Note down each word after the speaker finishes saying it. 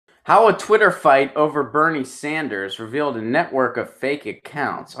How a Twitter fight over Bernie Sanders revealed a network of fake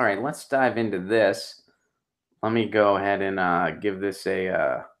accounts. All right, let's dive into this. Let me go ahead and give this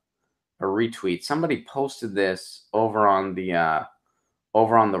a retweet. Somebody posted this over on the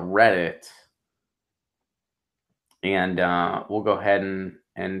Reddit, and we'll go ahead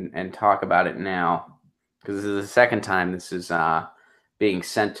and talk about it now because this is the second time this is being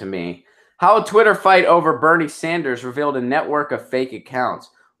sent to me. How a Twitter fight over Bernie Sanders revealed a network of fake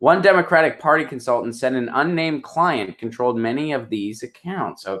accounts. One Democratic Party consultant said an unnamed client controlled many of these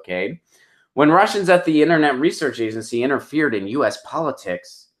accounts. Okay. When Russians at the Internet Research Agency interfered in U.S.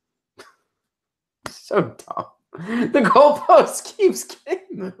 politics, so dumb. The goalpost keeps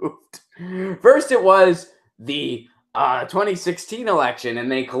getting moved. First, it was the 2016 election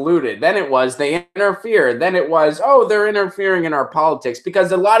and they colluded. Then it was they interfered. Then it was, oh, they're interfering in our politics,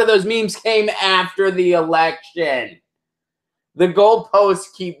 because a lot of those memes came after the election. The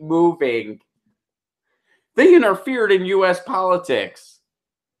goalposts keep moving. They interfered in U.S. politics.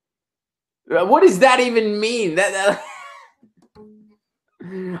 What does that even mean?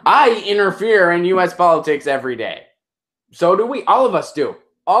 I interfere in U.S. politics every day. So do we. All of us do.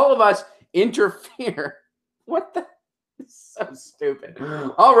 All of us interfere. What the? It's so stupid.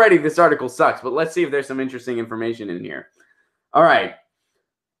 Already this article sucks, but let's see if there's some interesting information in here. All right.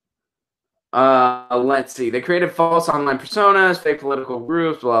 Let's see. They created false online personas, fake political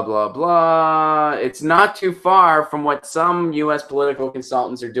groups, blah, blah, blah. It's not too far from what some U.S. political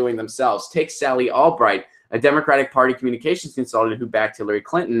consultants are doing themselves. Take Sally Albright, a Democratic Party communications consultant who backed Hillary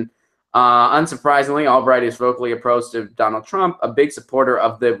Clinton. Unsurprisingly, Albright is vocally opposed to Donald Trump, a big supporter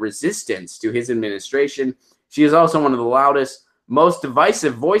of the resistance to his administration. She is also one of the loudest, most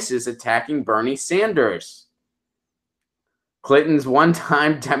divisive voices attacking Bernie Sanders, Clinton's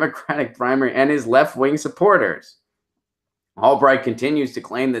one-time Democratic primary, and his left-wing supporters. Albright continues to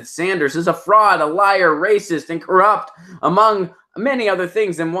claim that Sanders is a fraud, a liar, racist, and corrupt, among many other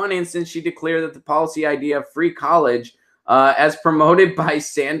things. In one instance, she declared that the policy idea of free college, as promoted by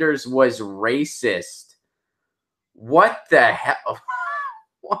Sanders, was racist. What the hell?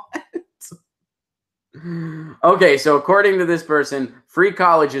 What? Okay, so according to this person, free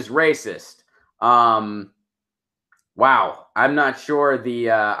college is racist. Wow, I'm not sure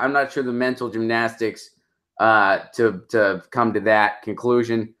the mental gymnastics to come to that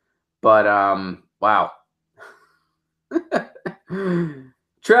conclusion, but wow.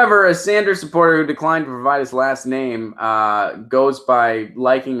 Trevor, a Sanders supporter who declined to provide his last name, goes by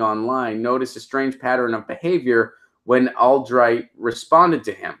liking online, noticed a strange pattern of behavior when Albright responded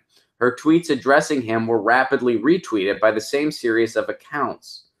to him. Her tweets addressing him were rapidly retweeted by the same series of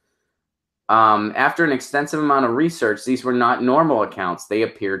accounts. After an extensive amount of research, these were not normal accounts. They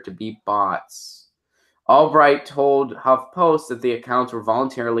appeared to be bots. Albright told HuffPost that the accounts were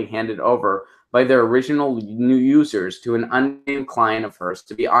voluntarily handed over by their original new users to an unnamed client of hers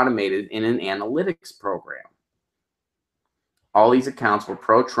to be automated in an analytics program. All these accounts were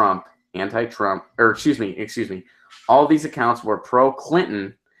pro-Trump, anti-Trump, or excuse me. All these accounts were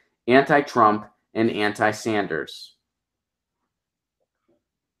pro-Clinton, anti-Trump, and anti-Sanders.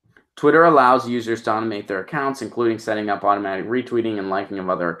 Twitter allows users to automate their accounts, including setting up automatic retweeting and liking of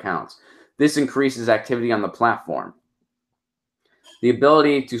other accounts. This increases activity on the platform. The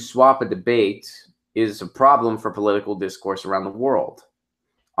ability to swap a debate is a problem for political discourse around the world.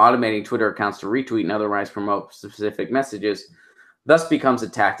 Automating Twitter accounts to retweet and otherwise promote specific messages thus becomes a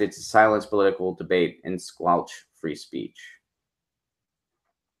tactic to silence political debate and squelch free speech.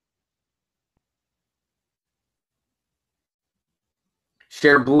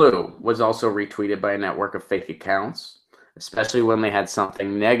 Share Blue was also retweeted by a network of fake accounts, especially when they had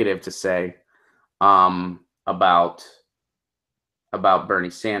something negative to say about Bernie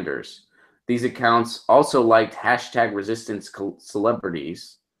Sanders. These accounts also liked hashtag resistance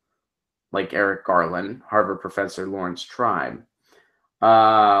celebrities like Eric Garland, Harvard professor Lawrence Tribe.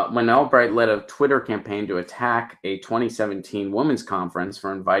 When Albright led a Twitter campaign to attack a 2017 women's conference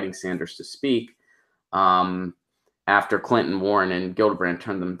for inviting Sanders to speak, after Clinton, Warren, and Gillibrand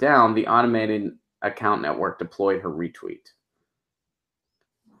turned them down, the automated account network deployed her retweet.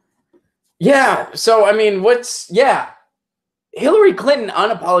 Yeah, so, I mean, Hillary Clinton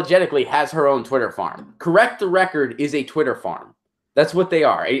unapologetically has her own Twitter farm. Correct the Record is a Twitter farm. That's what they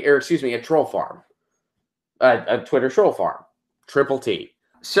are. A troll farm. A Twitter troll farm. Triple T.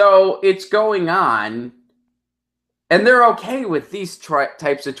 So it's going on, and they're okay with these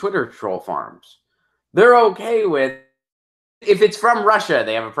types of Twitter troll farms. They're okay with, if it's from Russia,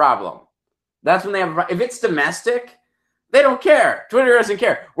 they have a problem. That's when they have if it's domestic, they don't care. Twitter doesn't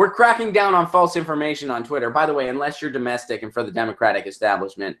care. We're cracking down on false information on Twitter. By the way, unless you're domestic and for the Democratic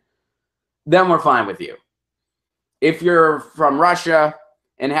establishment, then we're fine with you. If you're from Russia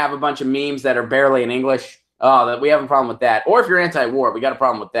and have a bunch of memes that are barely in English, we have a problem with that. Or if you're anti-war, we got a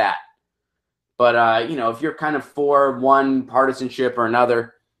problem with that. But, you know, if you're kind of for one partisanship or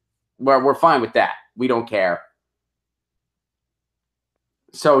another, we're fine with that. We don't care.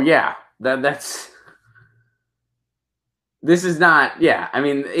 So, yeah, this is not, yeah, I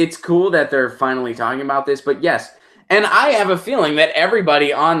mean, it's cool that they're finally talking about this, but yes. And I have a feeling that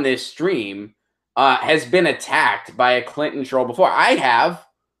everybody on this stream has been attacked by a Clinton troll before.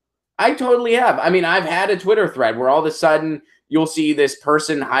 I totally have. I mean, I've had a Twitter thread where all of a sudden you'll see this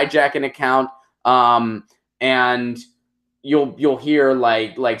person hijack an account, and you'll hear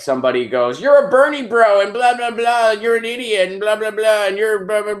like somebody goes, "You're a Bernie bro," and blah blah blah. "You're an idiot," and blah blah blah, and you're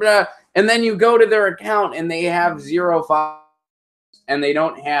blah blah blah. And then you go to their account and they have 0 followers, and they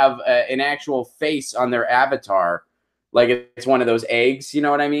don't have an actual face on their avatar, like it's one of those eggs. You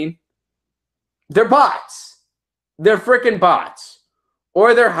know what I mean? They're bots. They're freaking bots.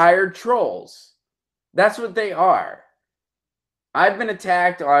 Or they're hired trolls. That's what they are. I've been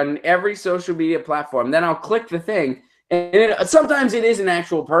attacked on every social media platform. Then I'll click the thing, and sometimes it is an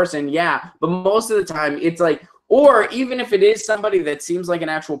actual person, yeah, but most of the time it's like, or even if it is somebody that seems like an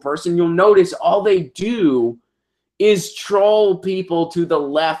actual person, you'll notice all they do is troll people to the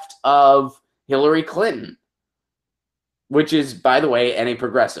left of Hillary Clinton, which is, by the way, any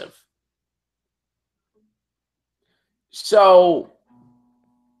progressive. So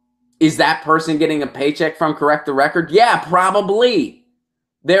is that person getting a paycheck from Correct the Record? Yeah, probably.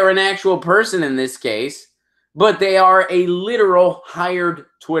 They're an actual person in this case, but they are a literal hired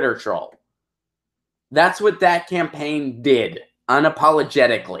Twitter troll. That's what that campaign did,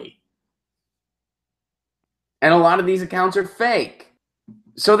 unapologetically. And a lot of these accounts are fake.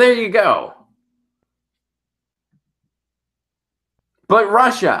 So there you go. But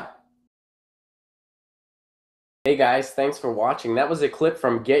Russia. Hey guys, thanks for watching. That was a clip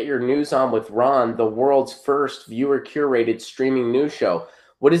from Get Your News On with Ron, the world's first viewer-curated streaming news show.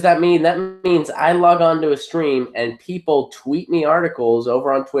 What does that mean? That means I log on to a stream and people tweet me articles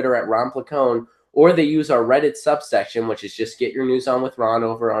over on Twitter at Ron Placone, or they use our Reddit subsection, which is just Get Your News On with Ron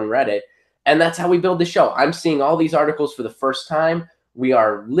over on Reddit. And that's how we build the show. I'm seeing all these articles for the first time. We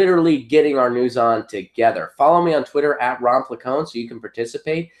are literally getting our news on together. Follow me on Twitter at Ron Placone so you can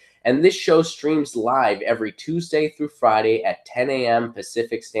participate. And this show streams live every Tuesday through Friday at 10 a.m.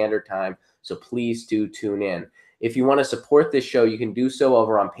 Pacific Standard Time. So please do tune in. If you want to support this show, you can do so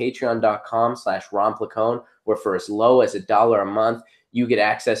over on patreon.com/Ron Placone, where for as low as $1 a month, you get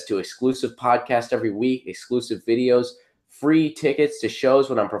access to exclusive podcasts every week, exclusive videos, free tickets to shows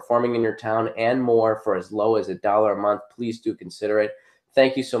when I'm performing in your town, and more for as low as $1 a month. Please do consider it.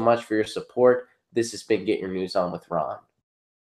 Thank you so much for your support. This has been Get Your News On with Ron.